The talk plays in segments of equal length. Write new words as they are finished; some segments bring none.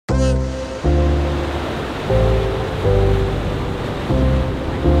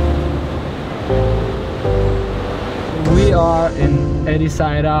are in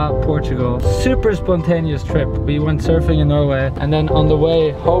Ericiera, Portugal. Super spontaneous trip. We went surfing in Norway, and then on the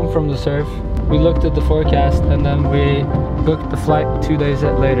way home from the surf, we looked at the forecast, and then we booked the flight 2 days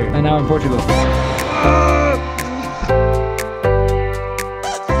later, and now in Portugal.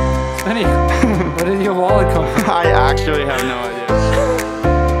 Spenny, where did your wallet come from? I actually have no idea.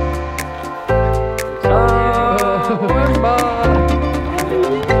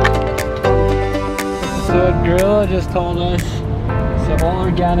 So Gorilla just told us, so all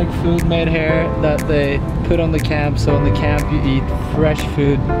organic food made here that they put on the camp. So on the camp you eat fresh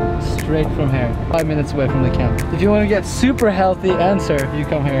food straight from here, 5 minutes away from the camp. If you want to get super healthy and surf, you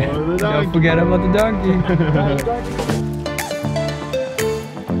come here. Don't forget about the donkey.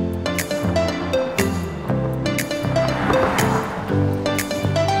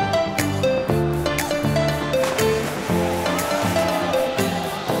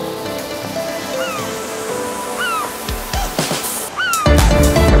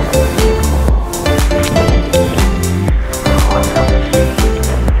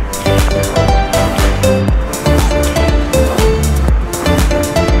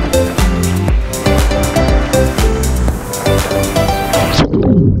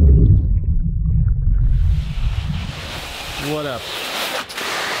 What up?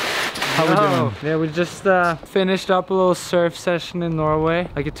 How we doing? Yeah, we just finished up a little surf session in Norway,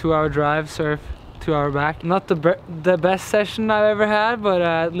 like a 2-hour drive, surf, 2-hour back. Not the best session I've ever had, but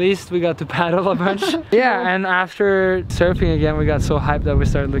at least we got to paddle a bunch. Yeah, and after surfing again, we got so hyped that we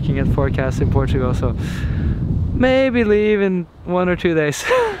started looking at forecasts in Portugal. So maybe leave in 1 or 2 days.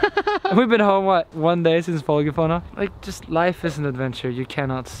 We've been home, what, 1 day since Folgefonna? Like, just life is an adventure. You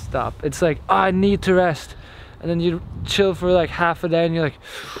cannot stop. It's like, oh, I need to rest. And then you chill for like half a day and you're like,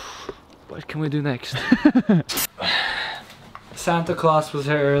 what can we do next? Santa Claus was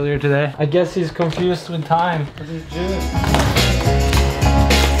here earlier today. I guess he's confused with time. Because it's June.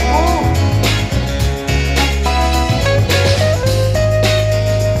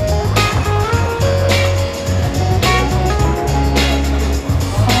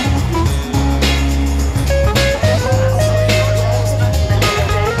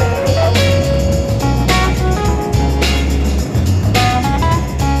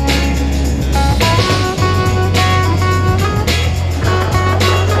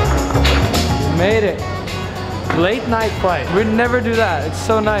 Made it. Late night flight. We'd never do that. It's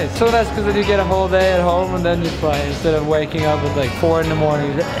so nice. So nice because then you get a whole day at home and then you fly instead of waking up at like 4 in the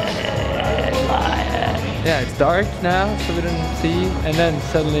morning. Yeah, it's dark now, so we don't see. And then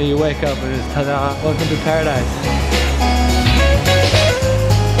suddenly you wake up and it's ta-da, welcome to paradise.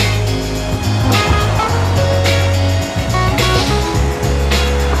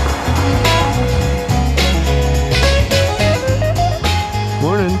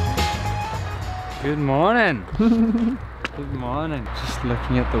 Good morning. Good morning. Just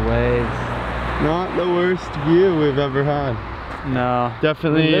looking at the waves. Not the worst view we've ever had. No.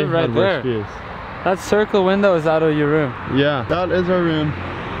 Definitely live right had there. worse views. That circle window is out of your room. Yeah, that is our room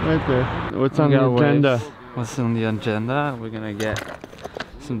right there. What's on the agenda? What's on the agenda? We're gonna get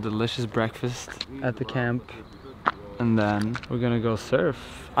some delicious breakfast at the camp. And then we're gonna go surf.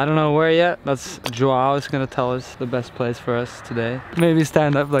 I don't know where yet. That's Joao is gonna tell us the best place for us today. Maybe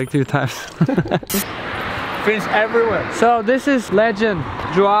stand up like 2 times. Fish everywhere. So this is legend,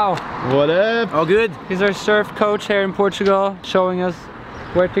 Joao. What up? All good. He's our surf coach here in Portugal, showing us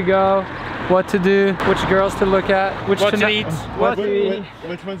where to go, what to do, which girls to look at, which What to eat. what to eat,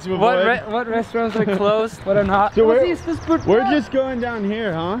 Which ones to avoid? what restaurants are closed, what are not. So we're just going down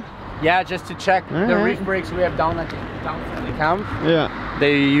here, huh? Yeah, just to check the reef breaks we have down at the camp. Yeah.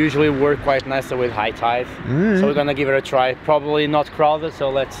 They usually work quite nicely with high tide. So we're gonna give it a try. Probably not crowded, so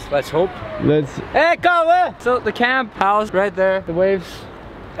let's hope. Hey, come! So the camp house right there, the waves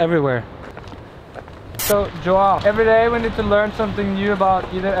everywhere. So Joao, every day we need to learn something new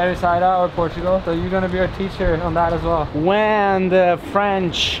about either Ericiera or Portugal. So you're gonna be our teacher on that as well. When the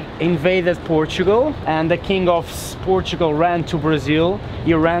French invaded Portugal and the king of Portugal ran to Brazil,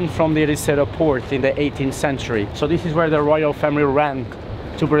 he ran from the Ericiera port in the 18th century. So this is where the royal family ran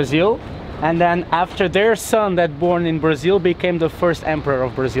to Brazil. And then after their son that born in Brazil became the first emperor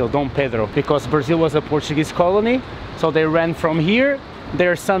of Brazil, Dom Pedro, because Brazil was a Portuguese colony. So they ran from here.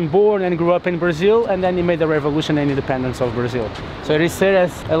 Their son born and grew up in Brazil, and then he made the revolution and independence of Brazil. So Ericiera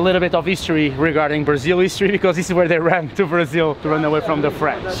has a little bit of history regarding Brazil history, because this is where they ran to Brazil to run away from the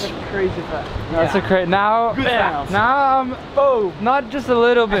French. That's a crazy fact. That's a crazy. Now I'm not just a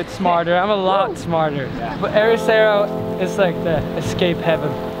little bit smarter. I'm a lot smarter. Yeah. But Ericiera is like the escape heaven.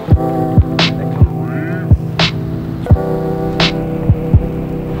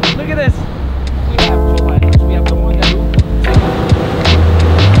 Look at this. We have 2 islands. We have the one that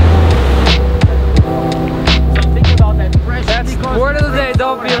of the day,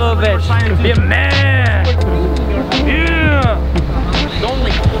 don't be a little bitch. Be a man. Yeah. Don't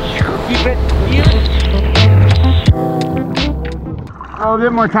keep it. A little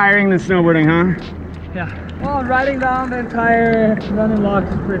bit more tiring than snowboarding, huh? Yeah. Well, riding down the entire running lock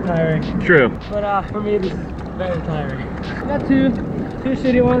is pretty tiring. True. But for me, this is very tiring. I got two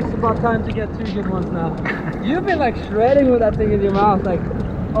shitty ones. It's about time to get 2 good ones now. You've been like shredding with that thing in your mouth, like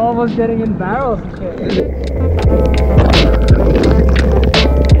almost getting in barrels and shit.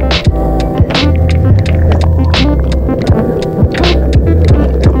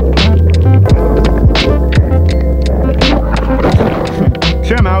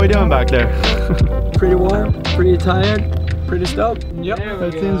 Trim, how we doing back there? Pretty warm, pretty tired, pretty stoked. Yep.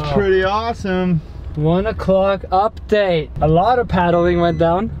 That seems pretty awesome. 1 o'clock update. A lot of paddling went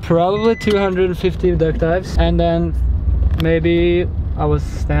down. Probably 250 duck dives. And then maybe I was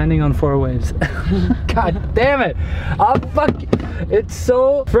standing on 4 waves. God damn it. It's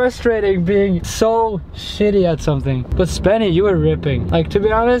so frustrating being so shitty at something. But Spenny, you were ripping. Like, to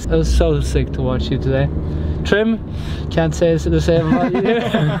be honest, it was so sick to watch you today. Trim, can't say the same about you.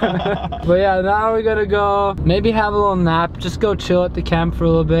 But yeah, now we're gonna go maybe have a little nap, just go chill at the camp for a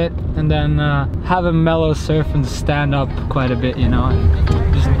little bit, and then have a mellow surf and stand up quite a bit, you know, and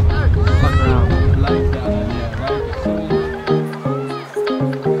just fuck around.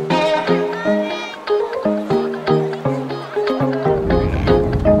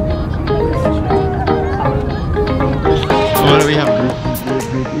 What do we have?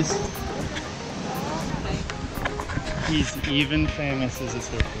 He's even famous as a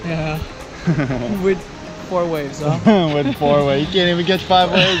surfer. Yeah. With 4 waves, huh? With 4 waves. He can't even get 5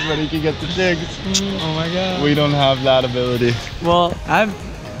 waves, but he can get the 6. Oh my god. We don't have that ability. Well, I've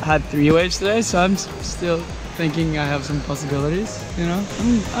had 3 waves today, so I'm still thinking I have some possibilities, you know?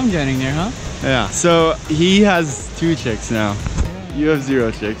 I'm getting there, huh? Yeah, so he has 2 chicks now. Yeah. You have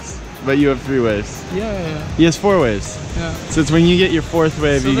 0 chicks, but you have 3 waves. Yeah. He has 4 waves. Yeah. So it's when you get your 4th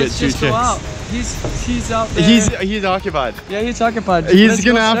wave, So you get let's 2 just chicks. go out. He's out there. He's occupied. Yeah, he's occupied. He's Let's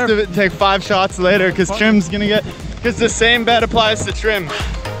gonna go have surf. to take 5 shots later because Trim's gonna get, because the same bet applies to Trim.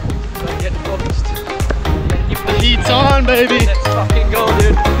 Get focused. The heat's on, baby. Let's fucking go,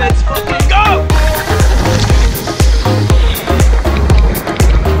 dude. Let's fucking go!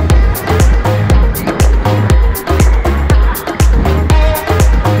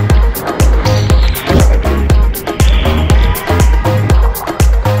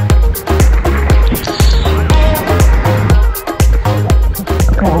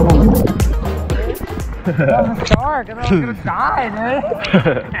 Shark, and I'm gonna die,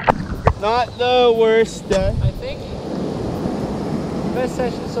 dude. Not the worst day. I think best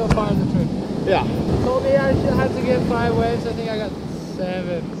session so far in the trip. Yeah. Told me I had to get 5 waves. I think I got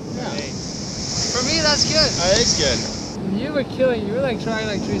 7. Yeah. For me, that's good. It's good. You were killing. You were like trying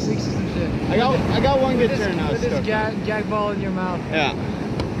like 360s and shit. I got one good turn now. With this gag ball in your mouth. Yeah.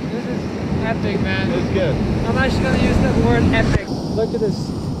 This is epic, man. It's good. I'm actually gonna use that word epic. Look at this.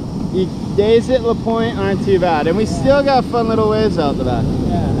 Days at La Pointe aren't too bad, and we still got fun little waves out the back.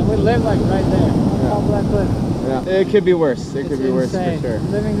 Yeah, and we live like right there on top of that cliff. Yeah. It could be worse. It could be worse for sure.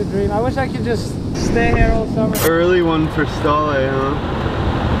 Living the dream. I wish I could just stay here all summer. Early one for Stale, huh?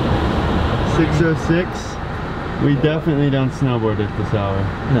 6:06. We definitely don't snowboard at this hour.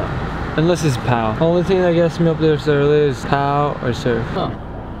 No. Unless it's POW. Only thing that gets me up there so early is POW or surf.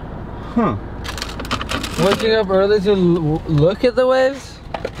 Huh. Waking up early to look at the waves?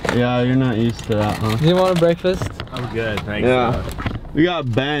 Yeah, you're not used to that, huh? Do you want a breakfast? I'm good, thanks. Yeah. We got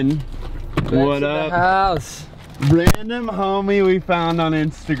Ben. What Back to up? the house. Random homie we found on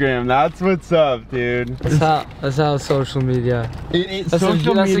Instagram. That's what's up, dude. That's how social media.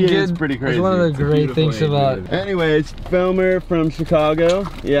 Social media is pretty crazy. That's one of the great things about it. Anyways, filmer from Chicago.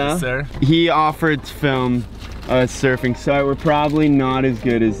 Yeah. Yes, sir. He offered to film a surfing site. We're probably not as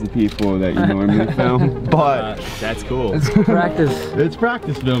good as the people that you normally film, but That's cool. It's practice. it's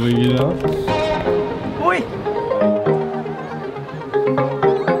practice filming, you know? Oi!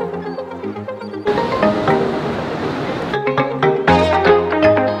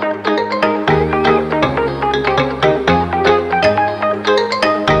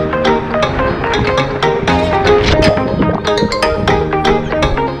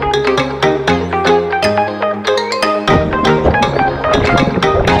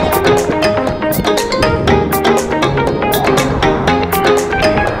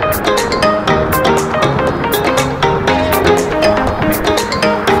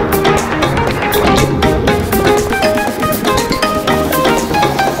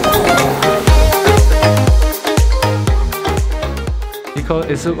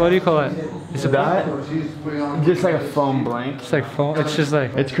 What do you call it? It's a diet? Just like a foam blank. It's like foam. It's just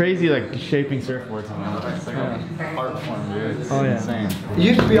like. It's crazy, like shaping surfboards on that. It's like an art form, dude. It's insane. It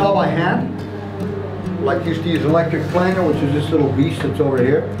used to be all by hand. Like used to use electric planer, which is this little beast that's over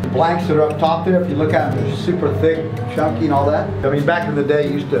here. The blanks that are up top there, if you look at them, they're super thick, chunky and all that. I mean, back in the day,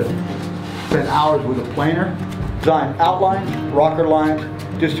 you used to spend hours with a planer, design outlines, rocker lines,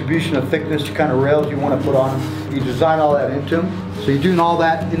 distribution of thickness, kind of rails you want to put on them. You design all that into them. So you're doing all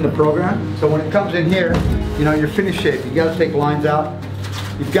that in the program. So when it comes in here, you know, your finish shape, you got to take lines out.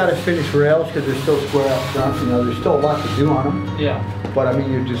 You've got to finish rails because they're still square out front. You know, there's still a lot to do on them. Yeah. But I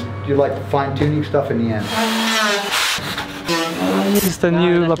mean, you're like fine-tuning stuff in the end. This is the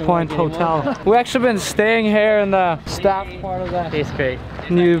new La Pointe Hotel. We've actually been staying here in the staff part of that. It's great.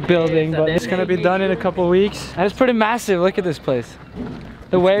 New building, but it's gonna be done in a couple weeks. And it's pretty massive. Look at this place.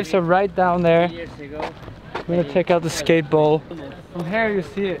 The waves are right down there. We're gonna check out the skate bowl. From here you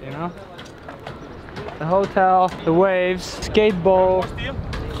see it, you know. The hotel, the waves, skate bowl.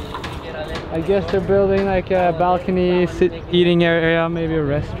 I guess they're building like a balcony, eating area, maybe a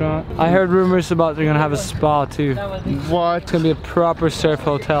restaurant. I heard rumors about they're gonna have a spa too. What? It's gonna be a proper surf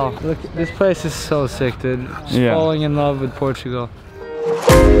hotel. Look, this place is so sick, dude. Just falling in love with Portugal.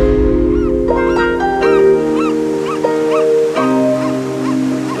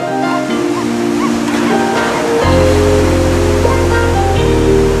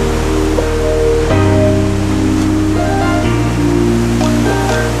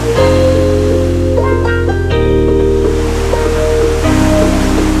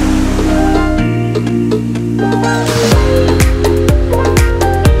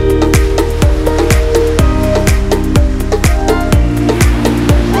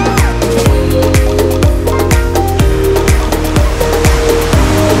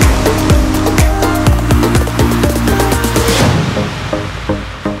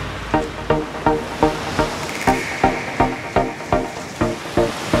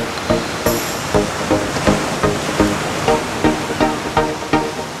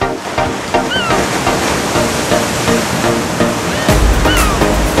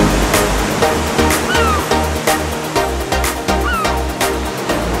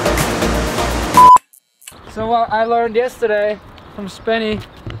 So what I learned yesterday from Spenny,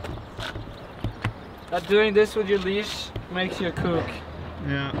 that doing this with your leash makes you a kook.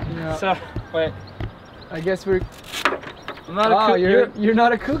 Yeah. So, wait. I guess we're. I'm not a kook. You're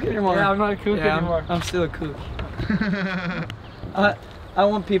not a kook anymore. Yeah, I'm not a kook anymore. I'm still a kook. I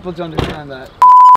want people to understand that.